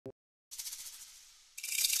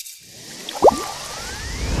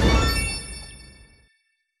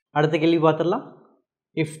அடுத்த கேள்வி பார்த்துடலாம்.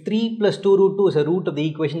 If 3 plus 2 root 2 is a root of the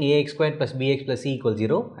equation ax squared plus bx plus c equals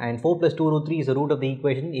 0 and 4 plus 2 root 3 is a root of the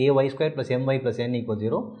equation ay squared plus my plus n equals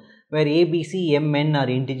 0, where a, b, c, m, n are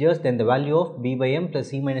integers, then the value of b by m plus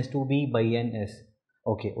c minus 2b by n is.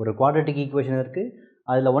 Okay, ஒரு quadratic equation இருக்குது.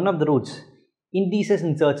 அதில் one of the roots indices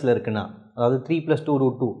in searchல இருக்குன்னா, அதாவது 3 plus 2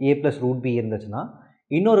 root 2 a plus root b இருந்துச்சுன்னா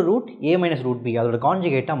இன்னொரு root a minus root b அதோட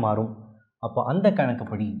கான்ஜுகேட்டாக மாறும். அப்போ அந்த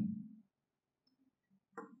கணக்குப்படி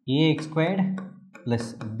ax squared plus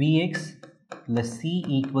bx plus c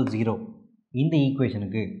equals 0 இந்த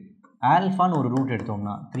ஈக்குவேஷனுக்கு ஆல்ஃபான்னு ஒரு ரூட்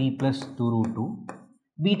எடுத்தோம்னா 3 plus 2 root 2,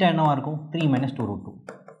 பீட்டா என்னவாக இருக்கும் 3 minus 2 root 2.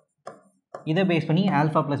 இதை பேஸ் பண்ணி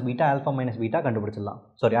alpha plus beta alpha minus beta கண்டுபிடிச்சிடலாம்.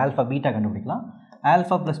 சாரி, ஆல்ஃபா பீட்டா கண்டுபிடிக்கலாம்.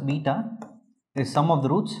 Alpha plus beta is some of the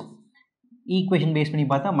roots. Equation base பண்ணி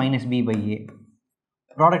பார்த்தா minus B by A.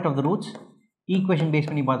 Product of the roots equation base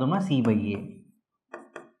பண்ணி பார்த்தோம்னா C by ஏ.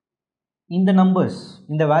 இந்த numbers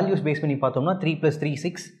இந்த values base பண்ணி பார்த்தோம்னா 3 plus 3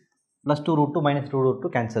 6 plus 2 root 2 minus 2 root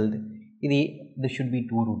 2 cancelled. This should be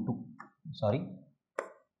 2 root 2. Sorry.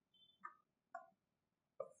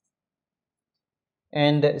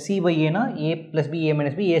 And c by a na a plus b a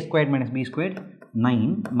minus b a squared minus b squared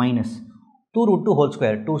 9 minus 2 root 2 whole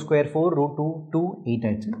square 2 square 4 root 2 2 8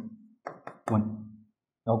 ஆச்சு 1.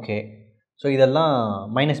 Okay, so இதெல்லாம்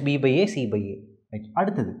minus B by A C by A. Right,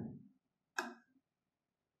 அடுத்தது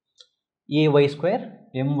ay square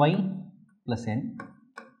my plus n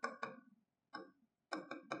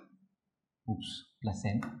plus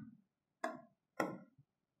n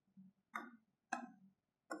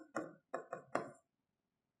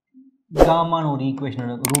gamma ஒரு equation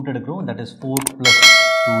root எடுக்கிறோம், that is 4 plus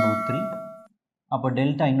 2 root 3. அப்போ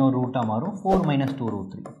delta இன்னொரு ரூட்டாக மாறும் 4 minus 2 root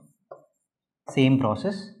 3. Same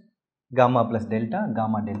process, gamma plus delta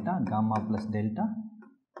gamma delta gamma plus delta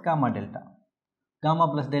gamma delta. gamma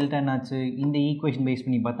plus delta என்னாச்சு, இந்த equation base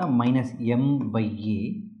பண்ணி பார்த்தா minus M by ஏ,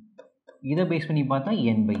 இதை பேஸ் பண்ணி பார்த்தா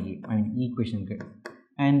என் by A, I mean ஈக்குவேஷனுக்கு.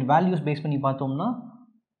 And values base பண்ணி பார்த்தோம்னா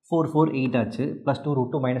 4 4 8 ஆச்சு, plus 2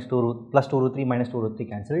 root 2 minus 2 root plus 2 root 3 minus 2 root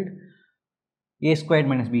 3 cancelled. a squared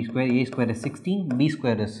minus b square, a square is 16, b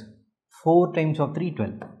square is 4 times of 3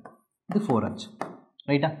 12, இது 4 ஆச்சு.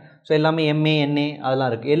 ரைட்டா? So எல்லாமே MA NA அதெல்லாம்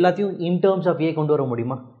இருக்குது. எல்லாத்தையும் இன் டேர்ம்ஸ் ஆஃப் ஏ கொண்டு வர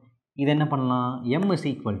முடியுமா? இது என்ன பண்ணலாம், m is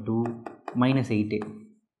equal to minus 8a.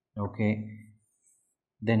 okay,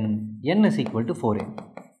 then n is equal to 4a.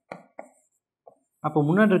 அப்போ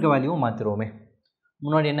முன்னாடி இருக்க வேல்யூவும் மாற்றிடுவோமே.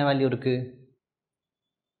 முன்னாடி என்ன வேல்யூ இருக்குது,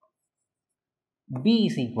 b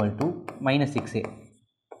is equal to minus 6a.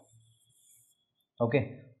 Okay,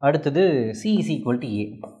 அடுத்தது c is equal to a.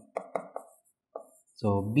 So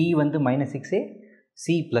b வந்து minus 6a, c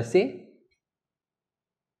plus a,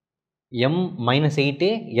 m minus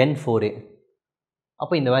 8a, n 4a.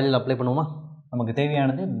 அப்போ இந்த வேல்யூவில் அப்ளை பண்ணுவோமா? நமக்கு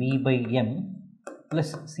தேவையானது b by m plus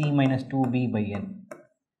c minus 2b by n.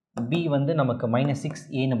 b வந்து நமக்கு minus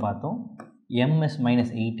 6aன்னு பார்த்தோம், m is minus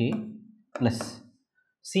 8a plus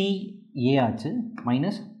c a ஆச்சு,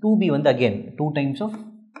 minus 2b வந்து again 2 times of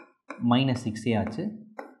minus 6a ஆச்சு,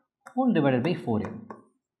 whole divided by 4a.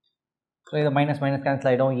 So இதை மைனஸ் மைனஸ் கேன்சல்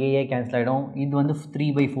ஆகிடும், AA cancel ஆகிடும், இது வந்து 3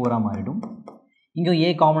 by 4 மாறிடும். இங்கே ஏ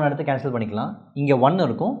காமன் எடுத்து கேன்சல் பண்ணிக்கலாம். இங்கே 1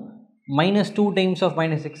 இருக்கும், minus 2 times of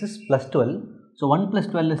minus 6 is plus 12. So 1 plus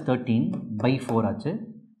 12 is 13 by 4 ஆச்சு,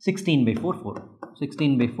 16 by 4 4.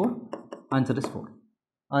 16 by 4, answer is 4.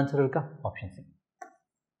 Answer இருக்கா? Option C.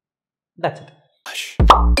 That's it.